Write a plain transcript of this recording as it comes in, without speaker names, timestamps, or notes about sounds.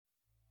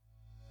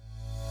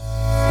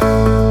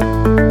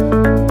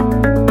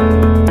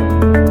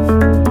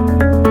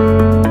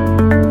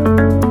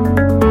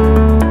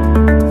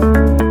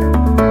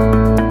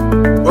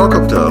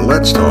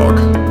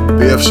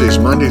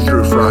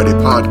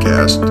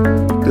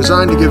podcast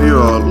designed to give you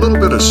a little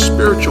bit of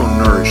spiritual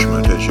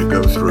nourishment as you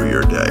go through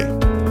your day.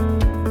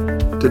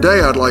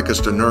 Today, I'd like us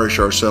to nourish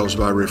ourselves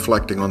by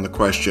reflecting on the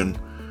question,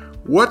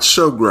 what's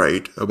so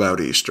great about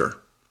Easter?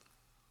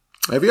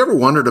 Have you ever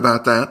wondered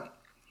about that?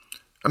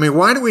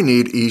 Why do we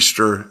need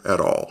Easter at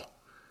all?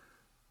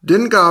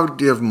 Didn't God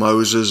give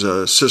Moses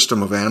a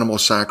system of animal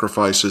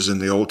sacrifices in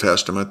the Old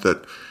Testament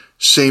that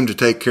seemed to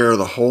take care of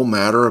the whole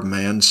matter of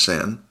man's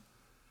sin?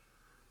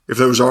 If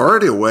there was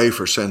already a way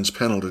for sin's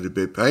penalty to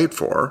be paid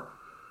for,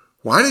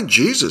 why did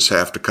Jesus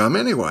have to come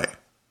anyway?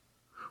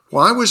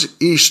 Why was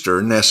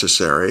Easter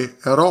necessary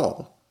at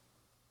all?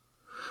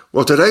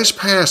 Well, today's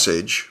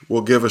passage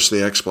will give us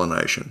the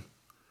explanation.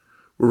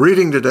 We're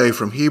reading today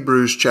from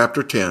Hebrews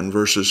chapter 10,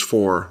 verses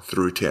 4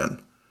 through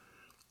 10.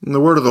 And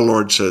the word of the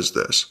Lord says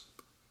this,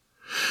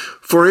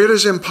 "For it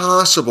is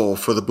impossible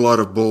for the blood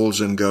of bulls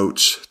and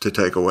goats to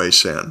take away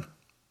sin.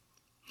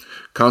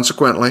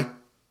 Consequently,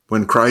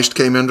 when Christ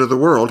came into the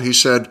world, he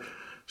said,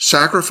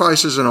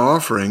 'Sacrifices and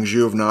offerings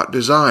you have not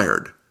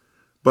desired,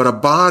 but a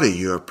body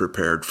you have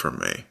prepared for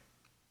me.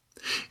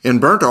 In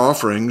burnt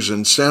offerings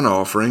and sin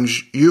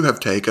offerings you have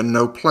taken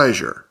no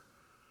pleasure.'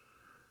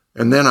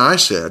 And then I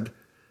said,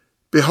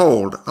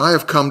 'Behold, I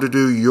have come to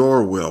do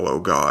your will, O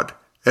God,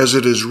 as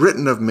it is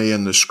written of me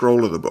in the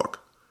scroll of the book.'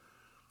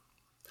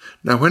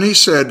 Now when he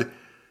said,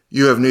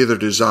 'You have neither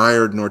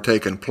desired nor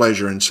taken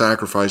pleasure in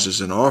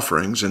sacrifices and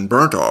offerings, and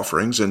burnt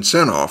offerings and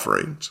sin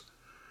offerings,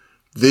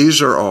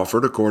 these are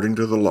offered according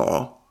to the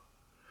law,'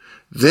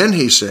 then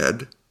he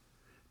said,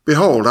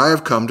 'Behold, I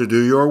have come to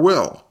do your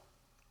will.'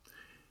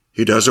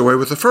 He does away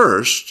with the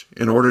first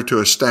in order to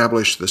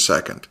establish the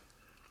second.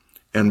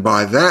 And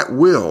by that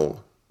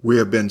will we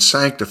have been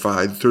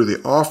sanctified through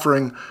the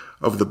offering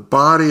of the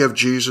body of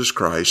Jesus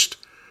Christ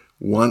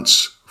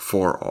once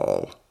for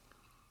all."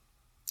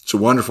 It's a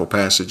wonderful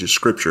passage of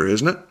Scripture,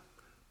 isn't it?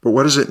 But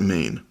what does it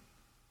mean?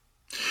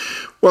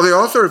 Well, the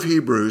author of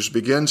Hebrews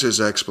begins his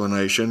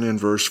explanation in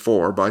verse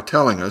 4 by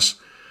telling us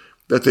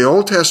that the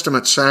Old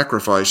Testament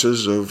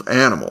sacrifices of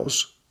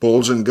animals,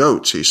 bulls and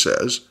goats, he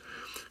says,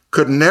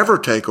 could never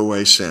take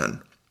away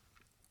sin.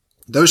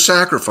 Those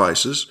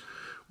sacrifices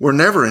were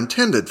never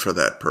intended for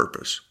that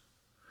purpose.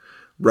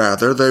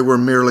 Rather, they were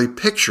merely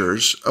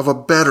pictures of a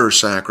better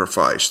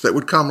sacrifice that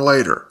would come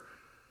later,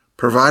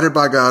 provided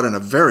by God in a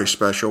very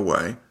special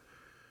way.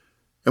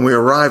 And we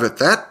arrive at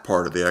that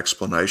part of the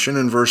explanation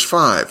in verse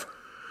 5,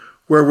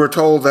 where we're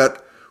told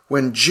that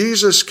when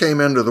Jesus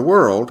came into the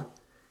world,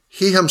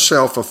 he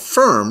himself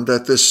affirmed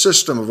that this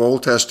system of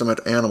Old Testament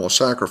animal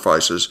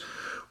sacrifices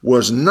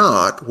was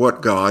not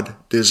what God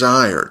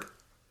desired.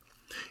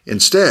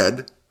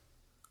 Instead,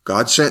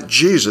 God sent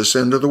Jesus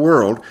into the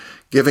world,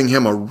 giving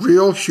him a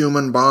real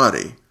human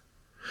body,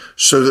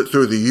 so that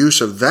through the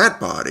use of that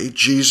body,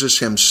 Jesus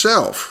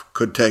himself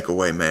could take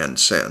away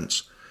man's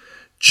sins.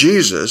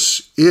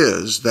 Jesus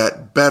is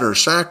that better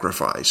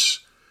sacrifice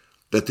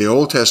that the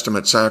Old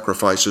Testament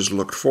sacrifices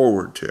looked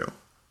forward to.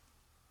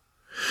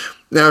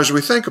 Now, as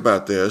we think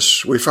about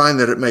this, we find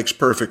that it makes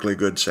perfectly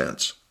good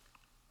sense.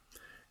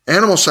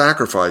 Animal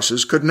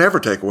sacrifices could never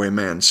take away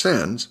man's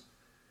sins,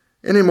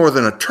 any more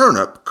than a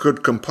turnip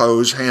could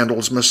compose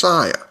Handel's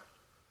Messiah.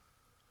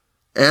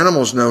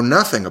 Animals know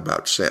nothing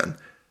about sin.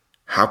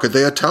 How could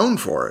they atone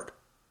for it?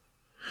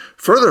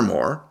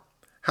 Furthermore,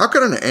 how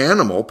could an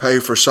animal pay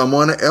for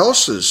someone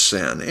else's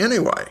sin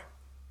anyway?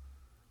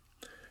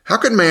 How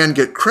could man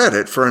get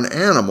credit for an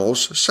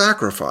animal's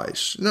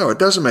sacrifice? No, it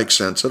doesn't make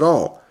sense at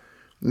all.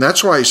 And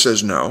that's why he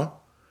says no.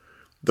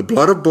 The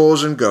blood of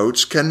bulls and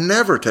goats can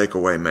never take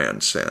away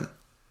man's sin.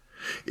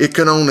 It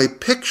can only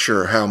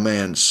picture how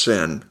man's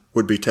sin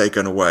would be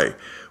taken away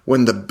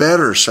when the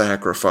better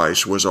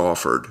sacrifice was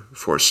offered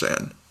for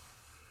sin.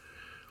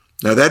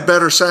 Now that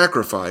better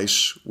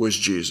sacrifice was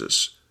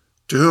Jesus,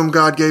 to whom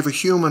God gave a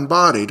human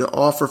body to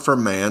offer for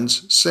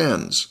man's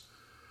sins.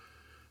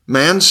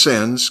 Man's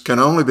sins can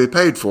only be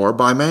paid for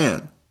by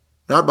man,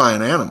 not by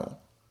an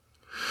animal.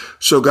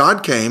 So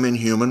God came in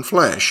human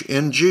flesh,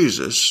 in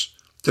Jesus,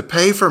 to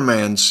pay for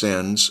man's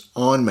sins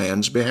on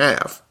man's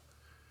behalf.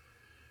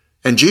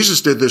 And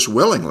Jesus did this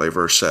willingly,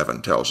 verse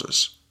 7 tells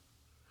us.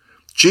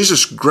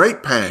 Jesus'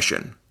 great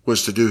passion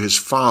was to do his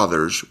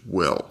Father's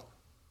will.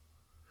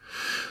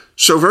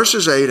 So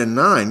verses 8 and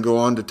 9 go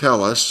on to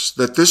tell us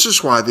that this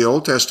is why the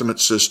Old Testament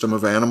system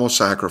of animal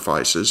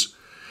sacrifices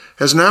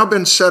has now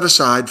been set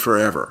aside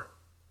forever,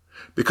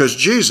 because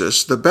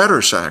Jesus, the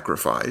better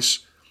sacrifice,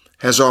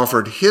 has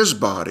offered his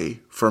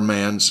body for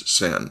man's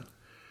sin.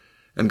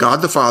 And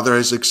God the Father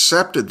has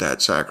accepted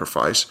that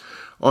sacrifice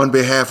on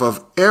behalf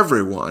of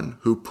everyone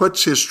who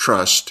puts his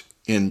trust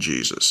in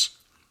Jesus.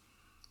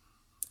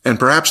 And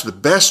perhaps the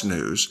best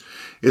news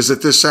is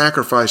that this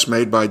sacrifice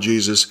made by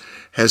Jesus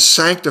has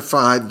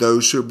sanctified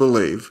those who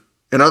believe.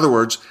 In other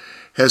words,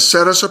 has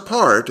set us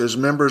apart as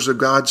members of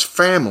God's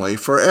family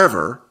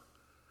forever.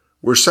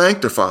 We're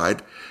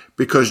sanctified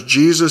because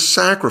Jesus'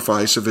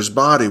 sacrifice of his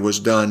body was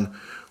done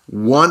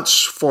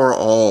once for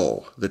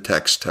all, the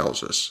text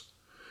tells us.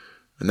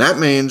 And that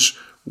means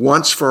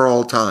once for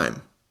all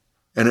time.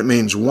 and it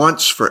means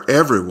once for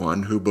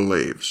everyone who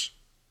believes.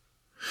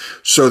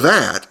 So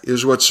that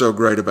is what's so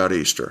great about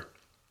Easter.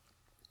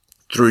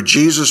 Through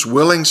Jesus'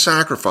 willing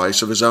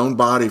sacrifice of his own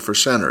body for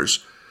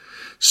sinners,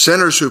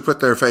 sinners who put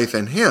their faith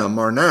in him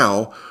are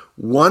now,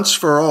 once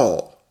for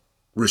all,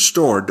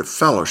 restored to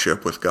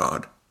fellowship with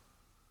God.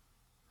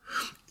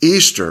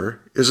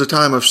 Easter is a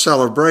time of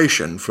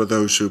celebration for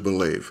those who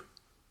believe.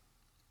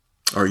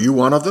 Are you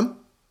one of them?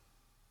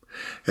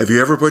 Have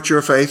you ever put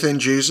your faith in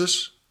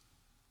Jesus?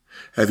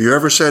 Have you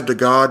ever said to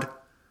God,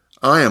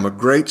 I am a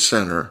great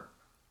sinner,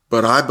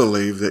 but I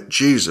believe that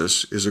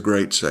Jesus is a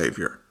great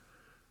Savior.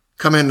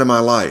 Come into my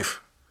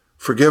life,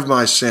 forgive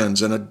my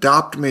sins, and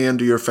adopt me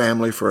into your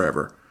family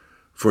forever,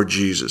 for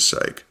Jesus'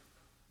 sake.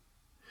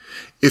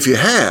 If you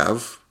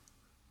have,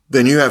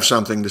 then you have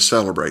something to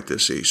celebrate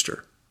this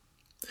Easter.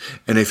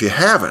 And if you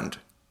haven't,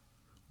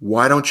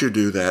 why don't you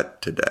do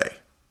that today?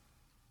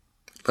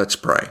 Let's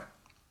pray.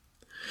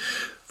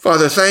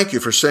 Father, thank you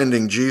for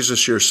sending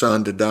Jesus, your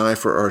Son, to die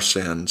for our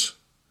sins.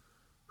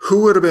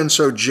 Who would have been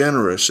so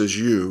generous as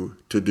you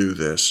to do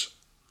this?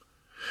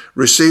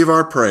 Receive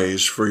our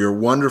praise for your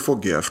wonderful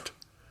gift,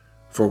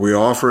 for we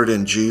offer it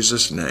in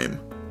Jesus' name.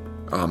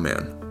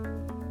 Amen.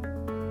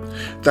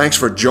 Thanks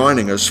for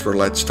joining us for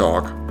Let's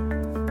Talk.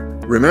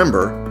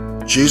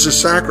 Remember, Jesus'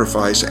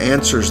 sacrifice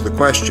answers the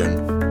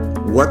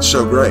question, what's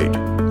so great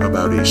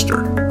about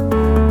Easter?